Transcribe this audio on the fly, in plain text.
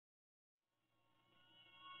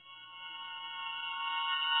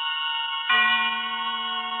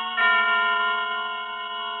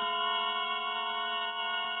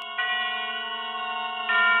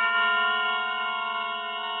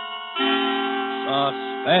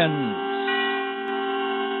Suspense.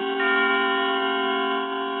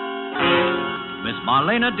 Miss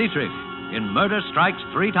Marlene Dietrich in Murder Strikes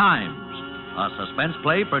Three Times, a suspense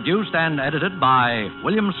play produced and edited by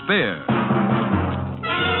William Spear.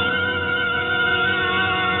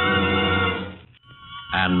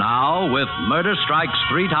 And now, with Murder Strikes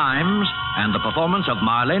Three Times and the performance of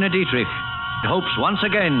Marlene Dietrich, it hopes once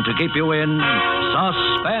again to keep you in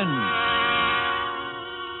suspense.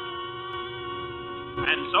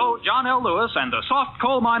 And so, John L. Lewis and the soft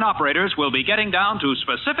coal mine operators will be getting down to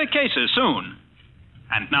specific cases soon.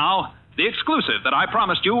 And now, the exclusive that I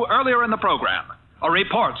promised you earlier in the program. A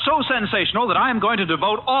report so sensational that I am going to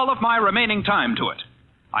devote all of my remaining time to it.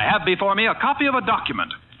 I have before me a copy of a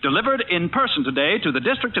document delivered in person today to the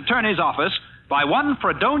district attorney's office by one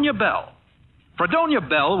Fredonia Bell. Fredonia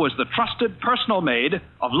Bell was the trusted personal maid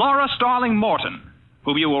of Laura Starling Morton,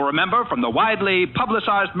 whom you will remember from the widely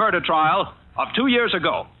publicized murder trial of 2 years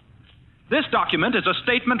ago. This document is a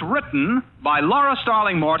statement written by Laura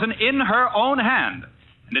Starling Morton in her own hand,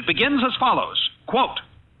 and it begins as follows, quote,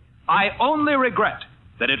 "I only regret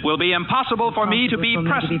that it will be impossible for me to be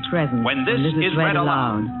present when this is read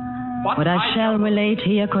aloud. What I shall relate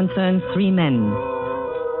here concerns 3 men.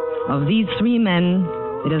 Of these 3 men,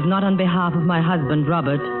 it is not on behalf of my husband,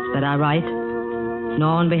 Robert, that I write,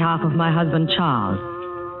 nor on behalf of my husband, Charles.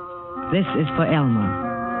 This is for Elmer.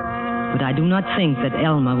 But I do not think that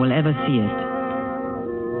Elmer will ever see it.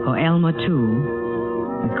 For Elmer, too,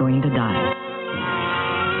 is going to die."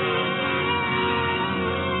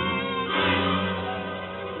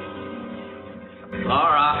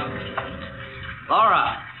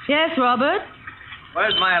 Laura, Yes, Robert?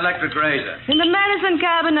 where's my electric razor? In the medicine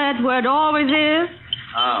cabinet, where it always is.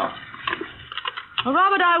 Oh. Well,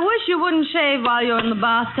 Robert, I wish you wouldn't shave while you're in the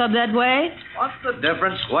bathtub that way. What's the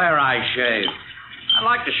difference where I shave? I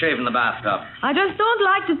like to shave in the bathtub. I just don't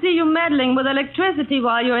like to see you meddling with electricity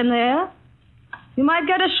while you're in there. You might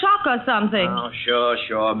get a shock or something. Oh,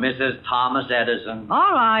 sure. Mrs. Thomas Edison.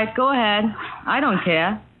 All right, go ahead. I don't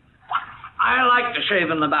care. I like to shave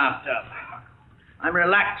in the bathtub. I'm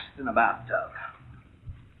relaxed in the bathtub.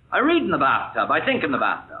 I read in the bathtub. I think in the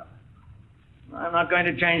bathtub. I'm not going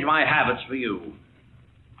to change my habits for you.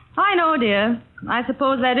 I know, dear. I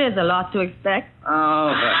suppose that is a lot to expect.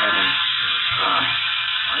 Oh, for heaven's sake.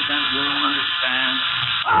 Why can't you understand?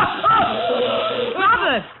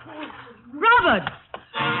 Robert! Robert!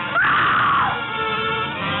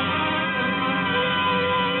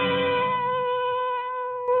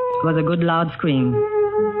 It was a good loud scream.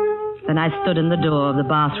 Then I stood in the door of the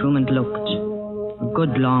bathroom and looked. A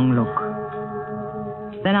good long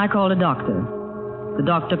look. Then I called a doctor. The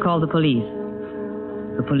doctor called the police.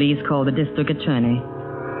 The police called the district attorney.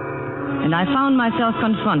 And I found myself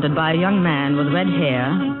confronted by a young man with red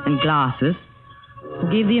hair and glasses who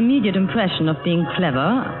gave the immediate impression of being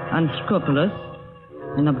clever, unscrupulous,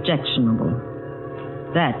 and objectionable.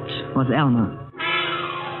 That was Elmer.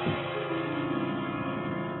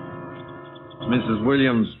 Mrs.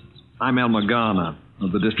 Williams, I'm Elmer Garner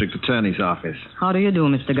of the district attorney's office. How do you do,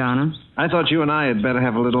 Mr. Garner? I thought you and I had better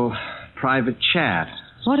have a little private chat.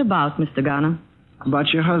 What about, Mr. Garner?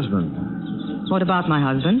 About your husband. What about my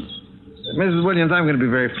husband? Mrs. Williams, I'm going to be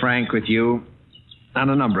very frank with you on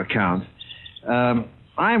a number of counts.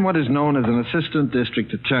 I'm what is known as an assistant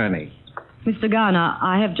district attorney. Mr. Garner,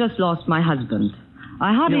 I have just lost my husband.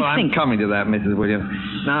 I hardly think... I'm coming to that, Mrs. Williams.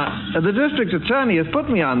 Now, the district attorney has put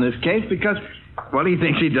me on this case because, well, he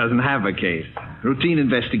thinks he doesn't have a case. Routine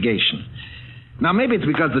investigation. Now, maybe it's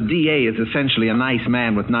because the DA is essentially a nice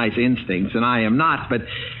man with nice instincts, and I am not, but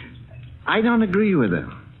I don't agree with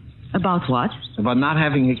him. About what? About not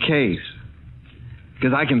having a case.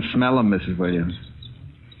 Because I can smell him, Mrs. Williams.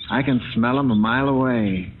 I can smell him a mile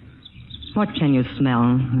away. What can you smell,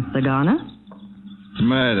 Mr. Garner?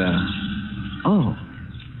 Murder. Oh,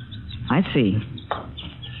 I see.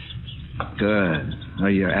 Good. Oh,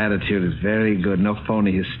 your attitude is very good. No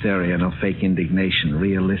phony hysteria, no fake indignation.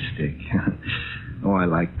 Realistic. Oh, I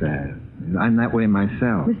like that. I'm that way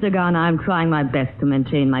myself. Mr. Garner, I'm trying my best to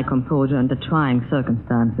maintain my composure under trying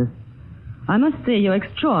circumstances. I must say your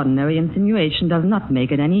extraordinary insinuation does not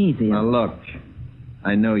make it any easier. Now, look.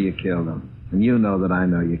 I know you killed him. And you know that I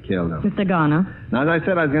know you killed him. Mr. Garner. Now, as I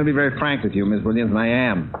said, I was going to be very frank with you, Miss Williams, and I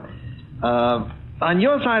am. On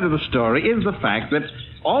your side of the story is the fact that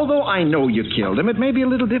although I know you killed him, it may be a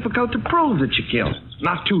little difficult to prove that you killed him.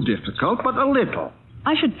 Not too difficult, but a little.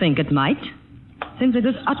 I should think it might, since it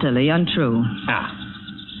is utterly untrue.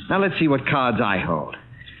 Now let's see what cards I hold.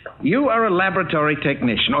 You are a laboratory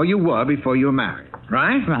technician, or you were before you were married,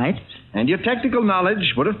 right? Right. And your technical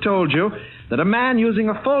knowledge would have told you that a man using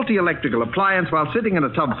a faulty electrical appliance while sitting in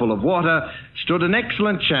a tub full of water stood an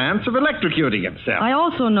excellent chance of electrocuting himself. I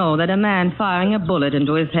also know that a man firing a bullet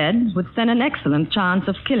into his head would stand an excellent chance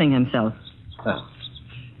of killing himself.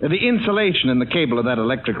 The insulation in the cable of that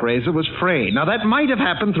electric razor was frayed. Now, that might have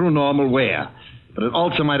happened through normal wear, but it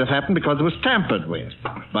also might have happened because it was tampered with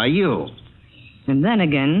by you. And then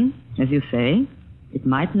again, as you say, it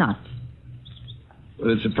might not.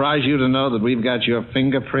 Would it surprise you to know that we've got your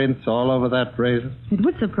fingerprints all over that razor? It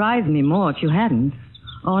would surprise me more if you hadn't.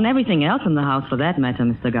 Or on everything else in the house, for that matter,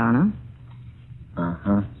 Mr. Garner.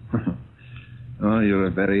 Uh-huh. Oh, you're a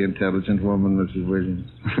very intelligent woman, Mrs. Williams.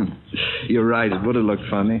 You're right. It would have looked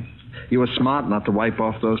funny. You were smart not to wipe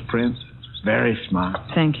off those prints. Very smart.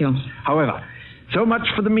 Thank you. However, so much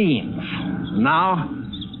for the means. Now,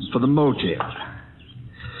 for the motive.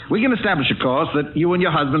 We can establish, of course, that you and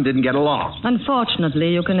your husband didn't get along. Unfortunately,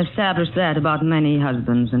 you can establish that about many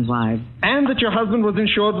husbands and wives. And that your husband was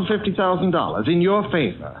insured for $50,000 in your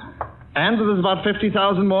favor. And that there's about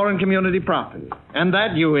 $50,000 more in community property. And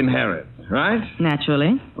that you inherit, right?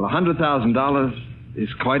 Naturally. Well, $100,000 is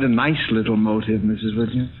quite a nice little motive, Mrs.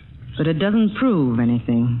 Williams. But it doesn't prove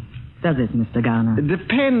anything, does it, Mr. Garner? It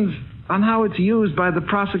depends on how it's used by the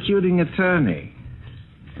prosecuting attorney.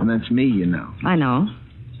 And that's me, you know. I know.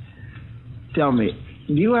 Tell me,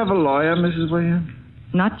 do you have a lawyer, Mrs. Williams?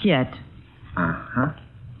 Not yet. Uh-huh.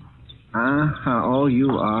 Uh-huh. Oh,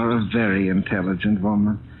 you are a very intelligent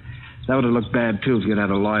woman. That would have looked bad, too, if you'd had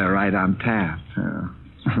a lawyer right on tap.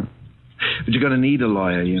 But you're going to need a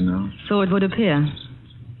lawyer, you know. So it would appear.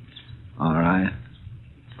 All right.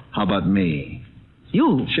 How about me?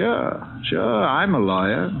 You? Sure. I'm a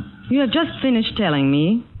lawyer. You have just finished telling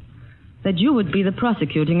me that you would be the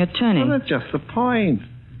prosecuting attorney. Well, that's just the point.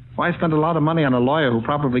 Why spend a lot of money on a lawyer who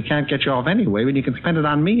probably can't get you off anyway when you can spend it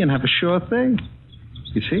on me and have a sure thing?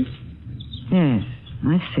 You see? Yes,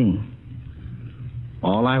 I see.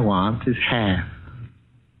 All I want is half.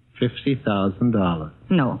 $50,000.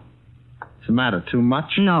 No. What's the matter? Too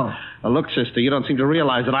much? No. Well, look, sister, you don't seem to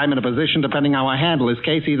realize that I'm in a position, depending how I handle this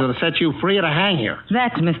case, either to set you free or to hang you.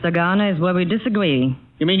 That, Mr. Garner, is where we disagree.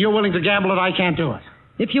 You mean you're willing to gamble that I can't do it?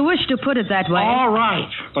 If you wish to put it that way... All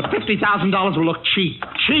right, but $50,000 will look cheap.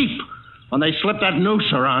 Cheap! When they slip that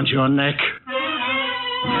noose around your neck.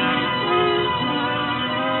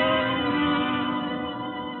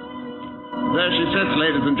 There she sits,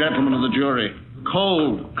 ladies and gentlemen of the jury.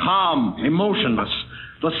 Cold, calm, emotionless.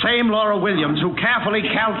 The same Laura Williams who carefully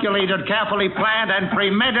calculated, carefully planned, and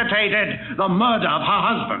premeditated the murder of her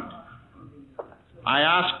husband. I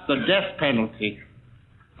ask the death penalty.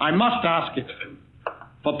 I must ask it.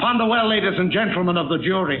 For ponder well, ladies and gentlemen of the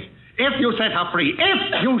jury. If you set her free,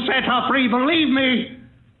 believe me,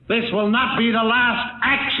 this will not be the last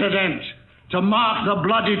accident to mark the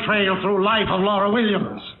bloody trail through life of Laura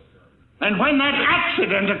Williams. And when that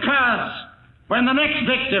accident occurs, when the next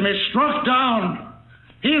victim is struck down,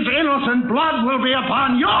 his innocent blood will be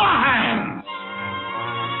upon your hands.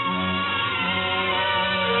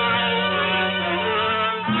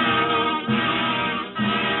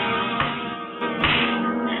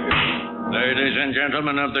 Ladies and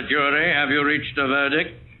gentlemen of the jury, have you reached a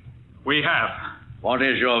verdict? We have. What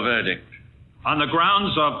is your verdict? On the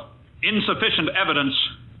grounds of insufficient evidence,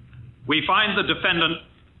 we find the defendant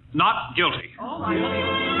not guilty. Well,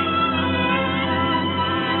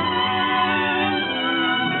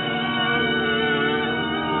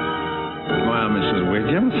 Mrs.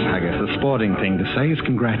 Williams, I guess the sporting thing to say is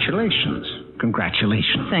congratulations.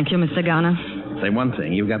 Congratulations. Thank you, Mr. Garner. Say one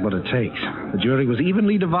thing, you've got what it takes. The jury was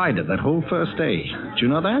evenly divided that whole first day. Did you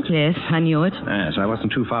know that? Yes, I knew it. Yes, I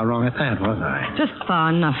wasn't too far wrong at that, was I? Just far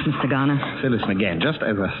enough, Mr. Garner. Say, listen again, just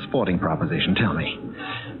as a sporting proposition, tell me.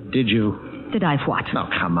 Did you... Did I what? Oh,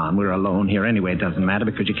 come on, we're alone here anyway. It doesn't matter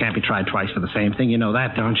because you can't be tried twice for the same thing. You know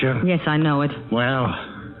that, don't you? Yes, I know it. Well,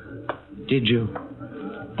 did you?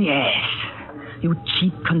 Yes. You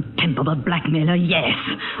cheap, contemptible blackmailer, yes.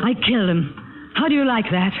 I killed him. How do you like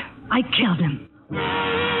that? I killed him.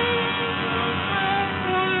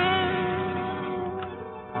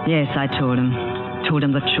 Yes, I told him. Told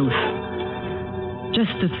him the truth.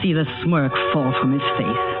 Just to see the smirk fall from his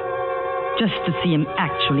face. Just to see him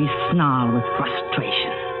actually snarl with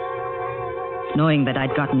frustration. Knowing that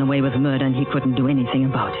I'd gotten away with murder and he couldn't do anything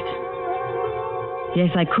about it.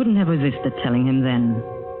 Yes, I couldn't have resisted telling him then.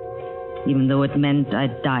 Even though it meant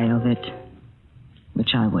I'd die of it.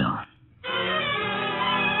 Which I will.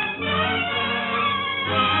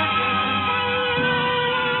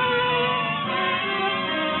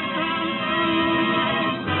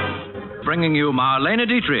 Bringing you Marlene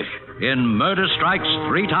Dietrich in Murder Strikes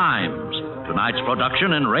 3 Times. tonight's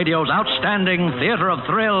production in radio's outstanding theater of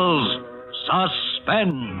thrills,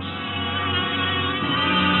 Suspense.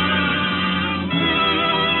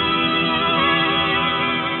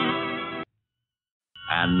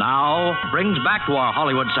 And now brings back to our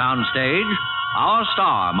Hollywood soundstage our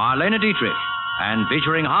star, Marlene Dietrich, and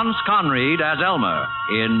featuring Hans Conried as Elmer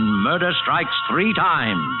in Murder Strikes Three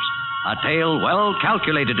Times, a tale well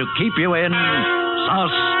calculated to keep you in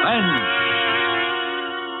suspense.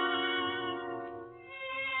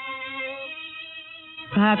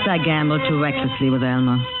 Perhaps I gambled too recklessly with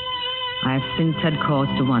Elmer. I have since had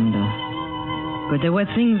cause to wonder. But there were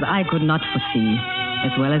things I could not foresee,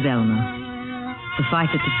 as well as Elmer.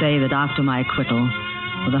 Suffice it to say that after my acquittal,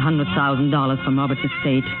 with $100,000 from Robert's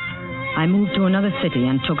estate, I moved to another city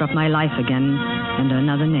and took up my life again under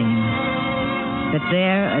another name. That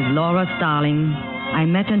there, as Laura Starling, I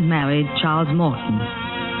met and married Charles Morton,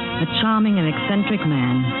 a charming and eccentric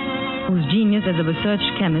man whose genius as a research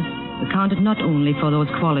chemist accounted not only for those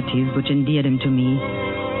qualities which endeared him to me,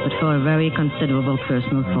 but for a very considerable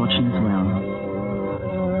personal fortune as well.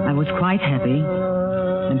 I was quite happy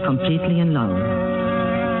and completely in love.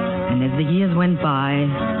 And as the years went by,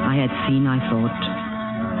 I had seen, I thought,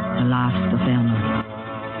 the last of Elmer.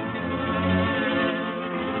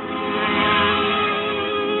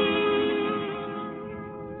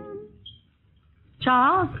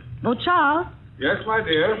 Charles? Oh, Charles? Yes, my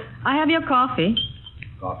dear. I have your coffee.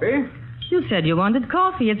 Coffee? You said you wanted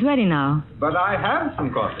coffee. It's ready now. But I have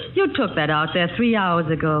some coffee. You took that out there 3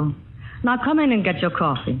 hours ago. Now come in and get your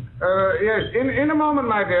coffee. Yes, in a moment,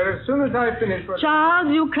 my dear, as soon as I finish.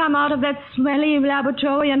 Charles, you come out of that smelly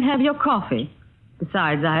laboratory and have your coffee.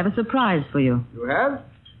 Besides, I have a surprise for you. You have?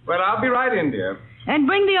 Well, I'll be right in, dear. And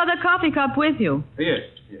bring the other coffee cup with you. Yes.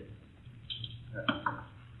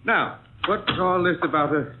 Now, what's all this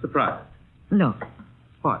about a surprise? Look.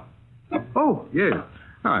 What? Oh, yes.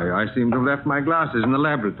 I seem to have left my glasses in the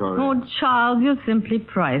laboratory. Oh, Charles, you're simply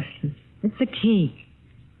priceless. It's a cake.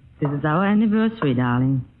 This is our anniversary,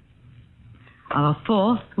 darling. Our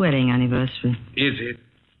 4th wedding anniversary. Is it?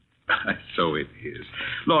 So it is.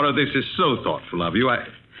 Laura, this is so thoughtful of you.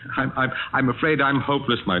 I'm afraid I'm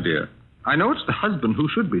hopeless, my dear. I know it's the husband who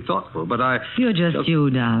should be thoughtful, but You're just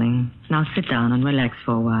you, darling. Now sit down and relax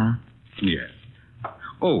for a while. Yes.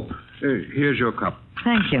 Oh, here's your cup.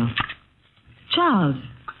 Thank you. Charles,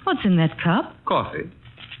 what's in that cup? Coffee.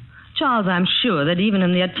 Charles, I'm sure that even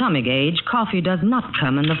in the atomic age, coffee does not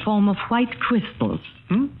come in the form of white crystals.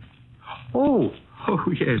 Oh,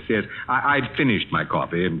 yes. I'd finished my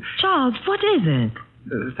coffee. And Charles, what is it?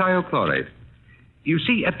 thiochlorate. You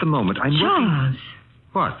see, at the moment, I'm Charles.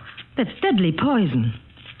 What? That's deadly poison.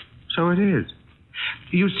 So it is.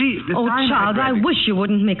 You see, Charles, I wish you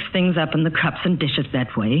wouldn't mix things up in the cups and dishes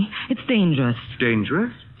that way. It's dangerous.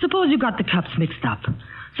 Dangerous? Suppose you got the cups mixed up.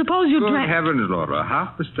 Suppose you Good heavens, Laura.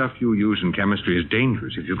 Half the stuff you use in chemistry is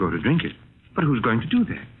dangerous if you go to drink it. But who's going to do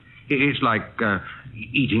that? It's like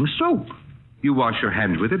eating soap. You wash your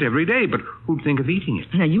hands with it every day, but who'd think of eating it?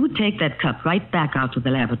 Now, you take that cup right back out to the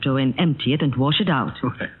laboratory and empty it and wash it out.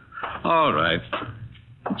 All right.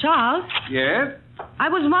 Charles? Yes? I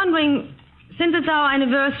was wondering, since it's our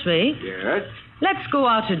anniversary... Yes? Let's go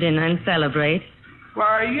out to dinner and celebrate.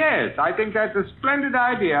 Why, yes. I think that's a splendid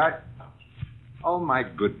idea. Oh, my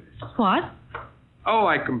goodness. What? Oh,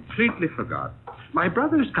 I completely forgot. My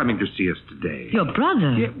brother's coming to see us today. Your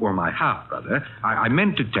brother? Yeah, well, my half-brother. I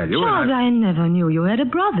meant to tell you... Charles, I never knew you had a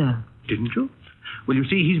brother. Didn't you? Well, you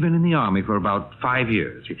see, he's been in the Army for about 5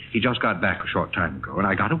 years. He just got back a short time ago, and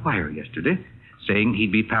I got a wire yesterday saying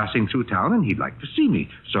he'd be passing through town and he'd like to see me.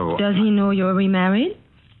 So... Does he know you're remarried?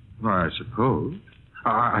 Well, I suppose.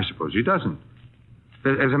 I suppose he doesn't.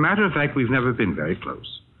 As a matter of fact, we've never been very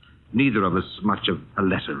close. Neither of us much of a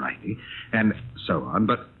letter-righty, and so on,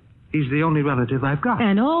 but he's the only relative I've got.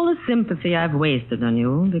 And all the sympathy I've wasted on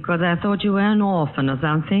you because I thought you were an orphan or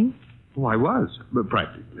something. Oh, I was, but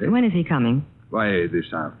practically. When is he coming? Why,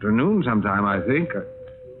 this afternoon sometime, I think.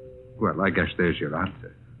 Well, I guess there's your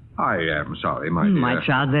answer. I am sorry, my dear. My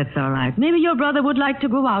child, that's all right. Maybe your brother would like to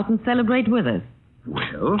go out and celebrate with us.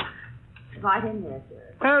 Well... Right in there, sir.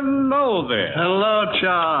 Hello there. Hello,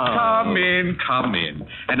 Charles. Come in.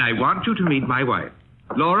 And I want you to meet my wife.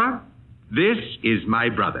 Laura, this is my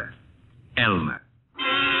brother, Elmer.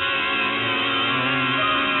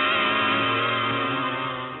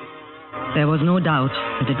 There was no doubt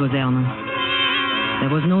that it was Elmer. There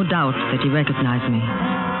was no doubt that he recognized me.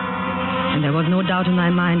 And there was no doubt in my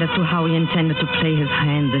mind as to how he intended to play his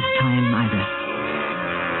hand this time either.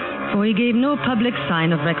 For he gave no public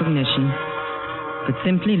sign of recognition, but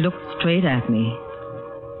simply looked straight at me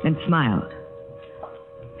and smiled.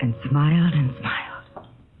 and smiled and smiled.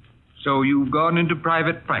 So you've gone into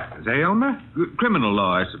private practice, eh, Elmer? Criminal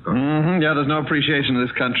law, I suppose. Mm-hmm. Yeah, there's no appreciation in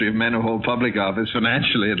this country of men who hold public office,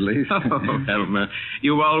 financially at least. Oh, Elmer,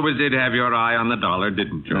 you always did have your eye on the dollar,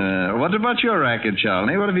 didn't you? What about your racket,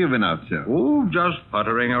 Charlie? What have you been up to? Oh, just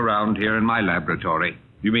puttering around here in my laboratory.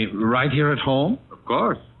 You mean right here at home? Of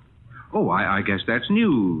course. Oh, I guess that's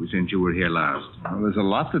new since you were here last. Well, there's a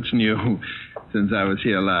lot that's new since I was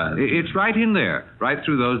here last. It's right in there, right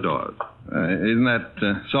through those doors. Isn't that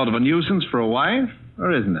sort of a nuisance for a wife?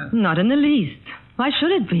 Or isn't it? Not in the least. Why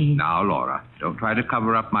should it be? Now, Laura, don't try to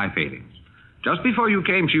cover up my feelings. Just before you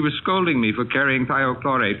came, she was scolding me for carrying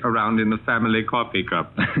thiochlorate around in the family coffee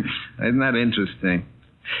cup. Isn't that interesting?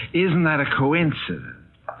 Isn't that a coincidence?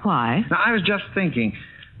 Why? Now, I was just thinking,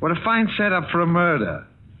 what a fine setup for a murder.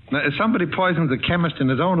 Now, somebody poisons a chemist in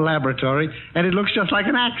his own laboratory, and it looks just like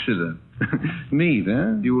an accident. Neat,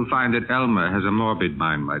 huh? You will find that Elmer has a morbid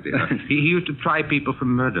mind, my dear. He used to try people for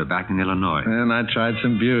murder back in Illinois. And I tried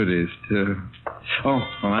some beauties, too. Oh,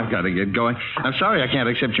 well, I've got to get going. I'm sorry I can't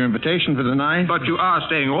accept your invitation for the night. But you are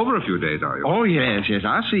staying over a few days, are you? Oh, yes.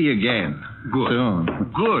 I'll see you again. Good. Soon.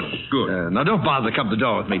 Good. Now, don't bother to come to the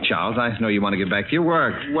door with me, Charles. I know you want to get back to your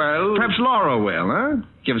work. Well... Perhaps Laura will, huh?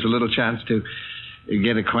 Give us a little chance to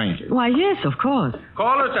get acquainted. Why, yes, of course.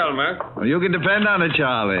 Call us, Elmer. Well, you can depend on it,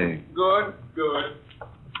 Charlie. Good.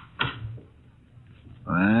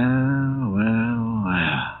 Well.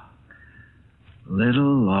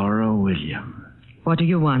 Little Laura Williams. What do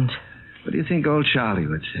you want? What do you think old Charlie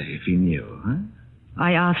would say if he knew, huh?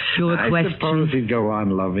 I asked you a I question. suppose he'd go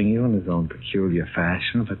on loving you in his own peculiar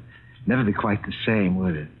fashion, but never be quite the same,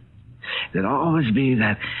 would it? There'd always be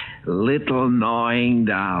that little gnawing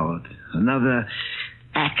doubt. Another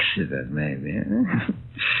accident, maybe. Huh?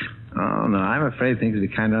 Oh, no, I'm afraid things will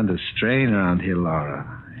be kind of under strain around here, Laura.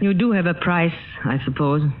 You do have a price, I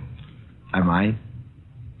suppose. I might.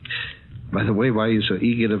 By the way, why are you so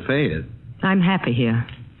eager to pay it? I'm happy here.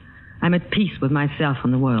 I'm at peace with myself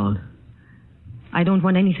and the world. I don't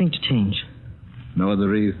want anything to change. No other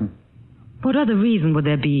reason? What other reason would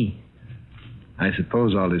there be? I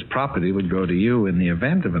suppose all his property would go to you in the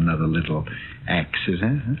event of another little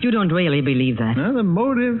accident. Huh? You don't really believe that. No, the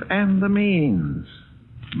motive and the means.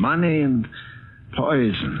 Money and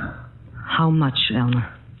poison. How much,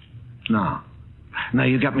 Elmer? No,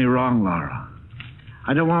 you got me wrong, Laura.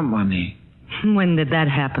 I don't want money. When did that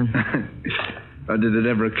happen? Or did it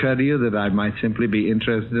ever occur to you that I might simply be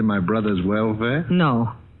interested in my brother's welfare?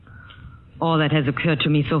 No. All that has occurred to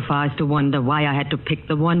me so far is to wonder why I had to pick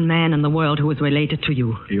the one man in the world who was related to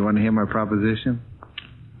you. You want to hear my proposition?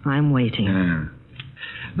 I'm waiting.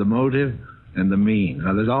 The motive and the means.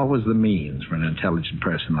 Now, there's always the means for an intelligent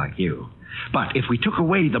person like you. But if we took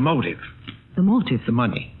away the motive... The motive? The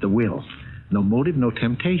money, the will. No motive, no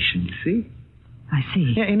temptation, you see? I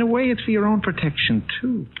see. Yeah, in a way, it's for your own protection,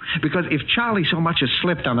 too. Because if Charlie so much as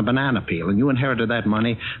slipped on a banana peel and you inherited that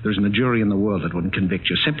money, there isn't a jury in the world that wouldn't convict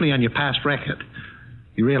you, simply on your past record.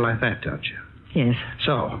 You realize that, don't you? Yes.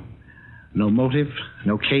 So, no motive,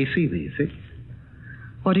 no case either, you see?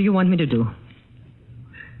 What do you want me to do?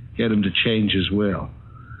 Get him to change his will.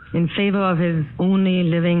 In favor of his only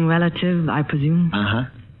living relative, I presume? Uh-huh.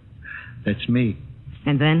 That's me.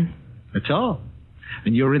 And then? That's all.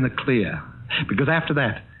 And you're in the clear. Because after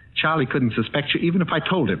that, Charlie couldn't suspect you even if I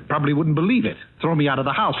told him. Probably wouldn't believe it. Throw me out of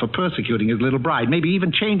the house for persecuting his little bride. Maybe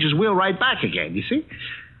even change his will right back again, you see?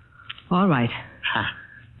 All right. Ha.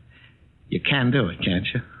 You can do it, can't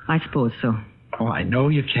you? I suppose so. Oh, I know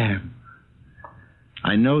you can.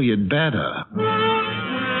 I know you'd better.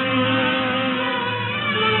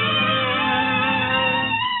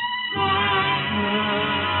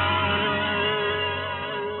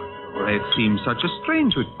 It seems such a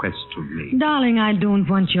strange request to me. Darling, I don't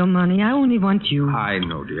want your money. I only want you. I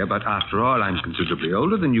know, dear, but after all, I'm considerably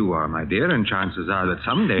older than you are, my dear, and chances are that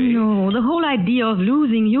someday... No, the whole idea of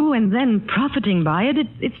losing you and then profiting by it,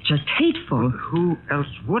 it's just hateful. Who else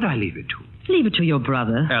would I leave it to? Leave it to your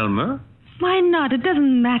brother. Elmer? Why not? It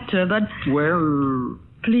doesn't matter, but... Well...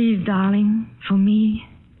 Please, darling, for me.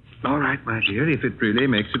 All right, my dear, if it really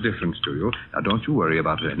makes a difference to you, now don't you worry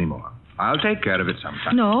about it anymore. I'll take care of it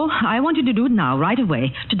sometime. No, I want you to do it now, right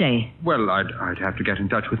away, today. Well, I'd have to get in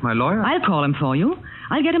touch with my lawyer. I'll call him for you.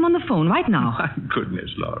 I'll get him on the phone right now. My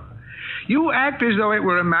goodness, Laura. You act as though it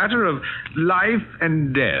were a matter of life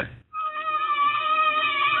and death.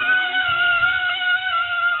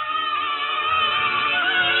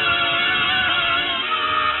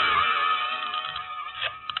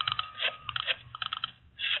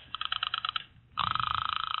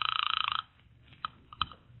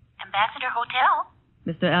 Ambassador Hotel.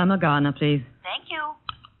 Mr. Elmer Garner, please. Thank you.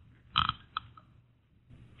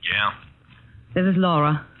 This is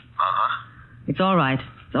Laura. Uh-huh. It's all right.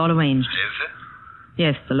 It's all arranged. Is it?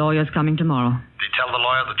 Yes, the lawyer's coming tomorrow. Did he tell the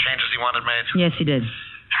lawyer the changes he wanted made? Yes, he did.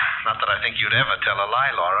 Not that I think you'd ever tell a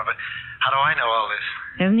lie, Laura, but how do I know all this?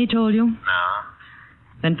 Hasn't he told you? No.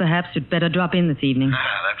 Then perhaps you'd better drop in this evening.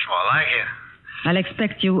 That's more like it. I'll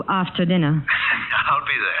expect you after dinner. I'll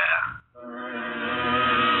be there.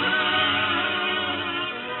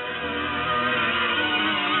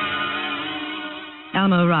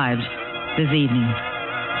 Alma arrived this evening,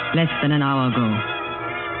 less than an hour ago.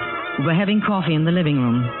 We were having coffee in the living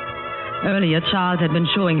room. Earlier, Charles had been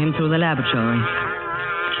showing him through the laboratory.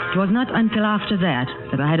 It was not until after that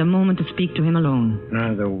I had a moment to speak to him alone.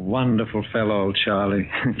 The wonderful fellow, old Charlie.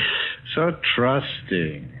 So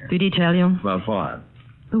trusting. Did he tell you? About what?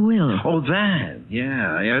 The will. Oh, that.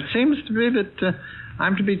 Yeah. It seems to be that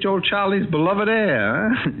I'm to be old Charlie's beloved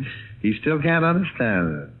heir. Huh? He still can't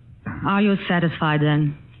understand it. Are you satisfied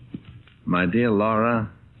then? My dear Laura,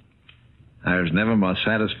 I was never more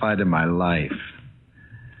satisfied in my life.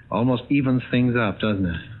 Almost evens things up, doesn't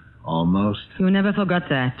it? Almost. You never forgot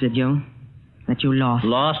that, did you? That you lost.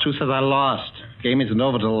 Lost? Who says I lost? Game isn't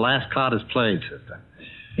over till the last card is played, sister.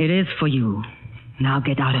 It is for you. Now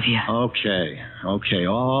get out of here. Okay.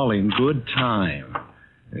 All in good time.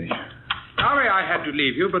 Sorry I had to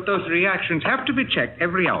leave you, but those reactions have to be checked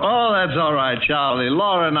every hour. Oh, that's all right, Charlie.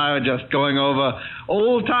 Laura and I were just going over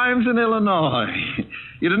old times in Illinois.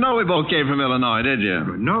 You didn't know we both came from Illinois, did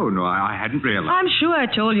you? No, I hadn't realized. I'm sure I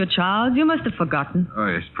told you, Charles. You must have forgotten. Oh,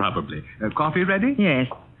 yes, probably. Coffee ready? Yes.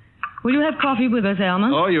 Will you have coffee with us,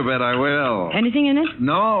 Elmer? Oh, you bet I will. Anything in it?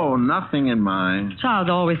 No, nothing in mine. Charles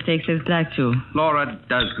always takes his black, too. Laura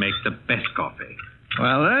does make the best coffee.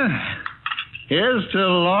 Well, then, here's to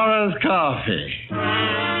Laura's coffee.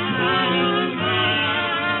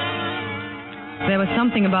 There was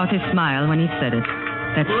something about his smile when he said it.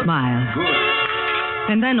 That smile. Good.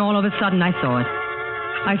 And then all of a sudden I saw it.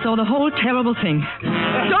 I saw the whole terrible thing.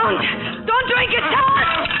 Don't drink it,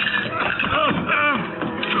 Charles!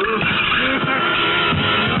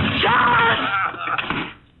 Charles!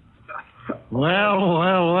 Well,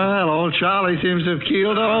 old Charlie seems to have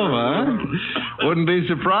keeled over, huh? Wouldn't be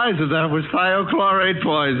surprised if that was thiochlorate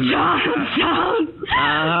poisoning. Charles!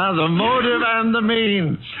 The motive and the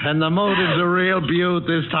means. And the motive's a real beaut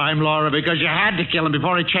this time, Laura, because you had to kill him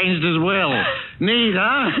before he changed his will. Neat,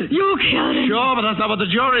 huh? You killed him. Sure, but that's not what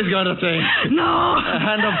the jury's going to think. No.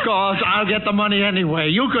 And, of course, I'll get the money anyway.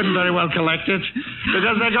 You couldn't very well collect it,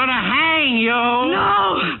 because they're going to hang you.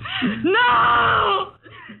 No!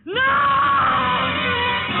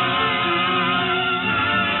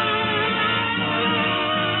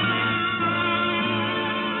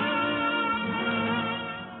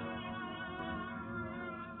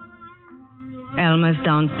 Alma's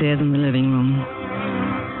downstairs in the living room.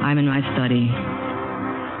 I'm in my study.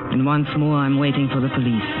 And once more, I'm waiting for the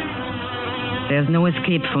police. There's no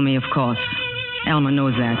escape for me, of course. Alma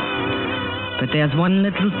knows that. But there's one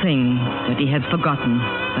little thing that he has forgotten,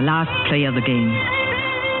 the last play of the game.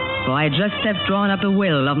 For I just have drawn up a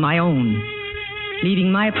will of my own,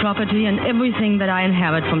 leaving my property and everything that I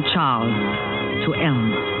inherit from Charles to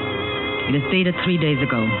Alma. It is dated 3 days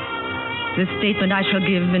ago. This statement I shall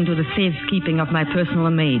give into the safekeeping of my personal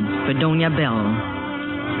maid, Fredonia Bell,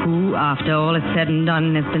 who, after all is said and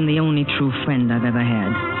done, has been the only true friend I've ever had.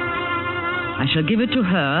 I shall give it to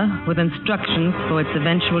her with instructions for its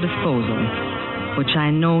eventual disposal, which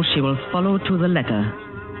I know she will follow to the letter.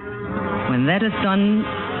 When that is done,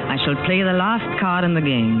 I shall play the last card in the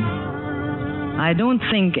game. I don't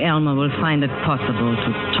think Alma will find it possible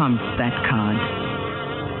to trump that card.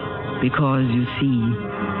 Because, you see,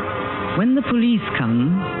 when the police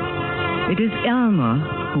come, it is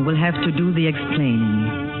Alma who will have to do the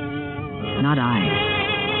explaining, not I.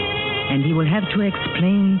 And he will have to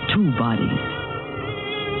explain 2 bodies,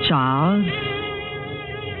 Charles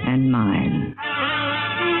and mine.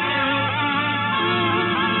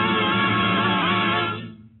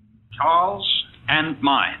 Charles and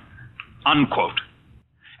mine. Unquote.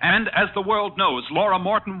 And as the world knows, Laura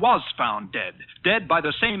Morton was found dead by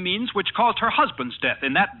the same means which caused her husband's death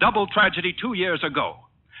in that double tragedy 2 years ago.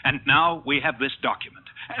 And now we have this document.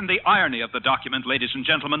 And the irony of the document, ladies and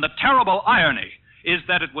gentlemen, the terrible irony, is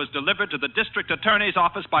that it was delivered to the district attorney's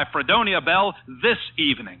office by Fredonia Bell this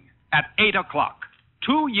evening at 8 o'clock,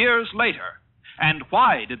 2 years later. And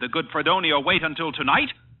why did the good Fredonia wait until tonight?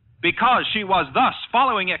 Because she was thus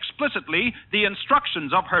following explicitly the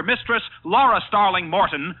instructions of her mistress, Laura Starling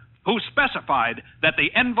Morton, who specified that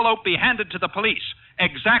the envelope be handed to the police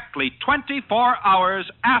exactly 24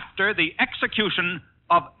 hours after the execution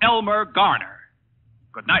of Elmer Garner.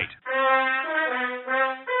 Good night.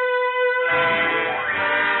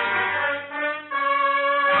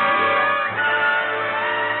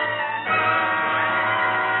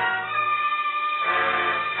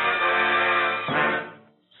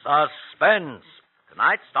 Suspense.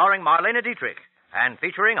 Tonight, starring Marlene Dietrich and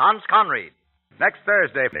featuring Hans Conried. Next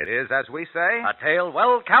Thursday, it is, as we say, A tale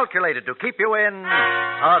well calculated to keep you in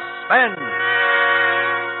suspense.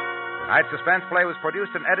 Tonight's Suspense play was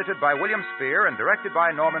produced and edited by William Spear and directed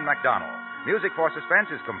by Norman MacDonald. Music for Suspense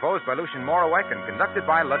is composed by Lucien Moraweck and conducted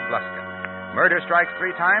by Lud Gluskin. Murder Strikes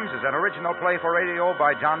Three Times is an original play for radio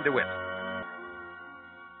by John DeWitt.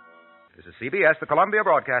 This is CBS, the Columbia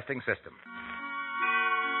Broadcasting System.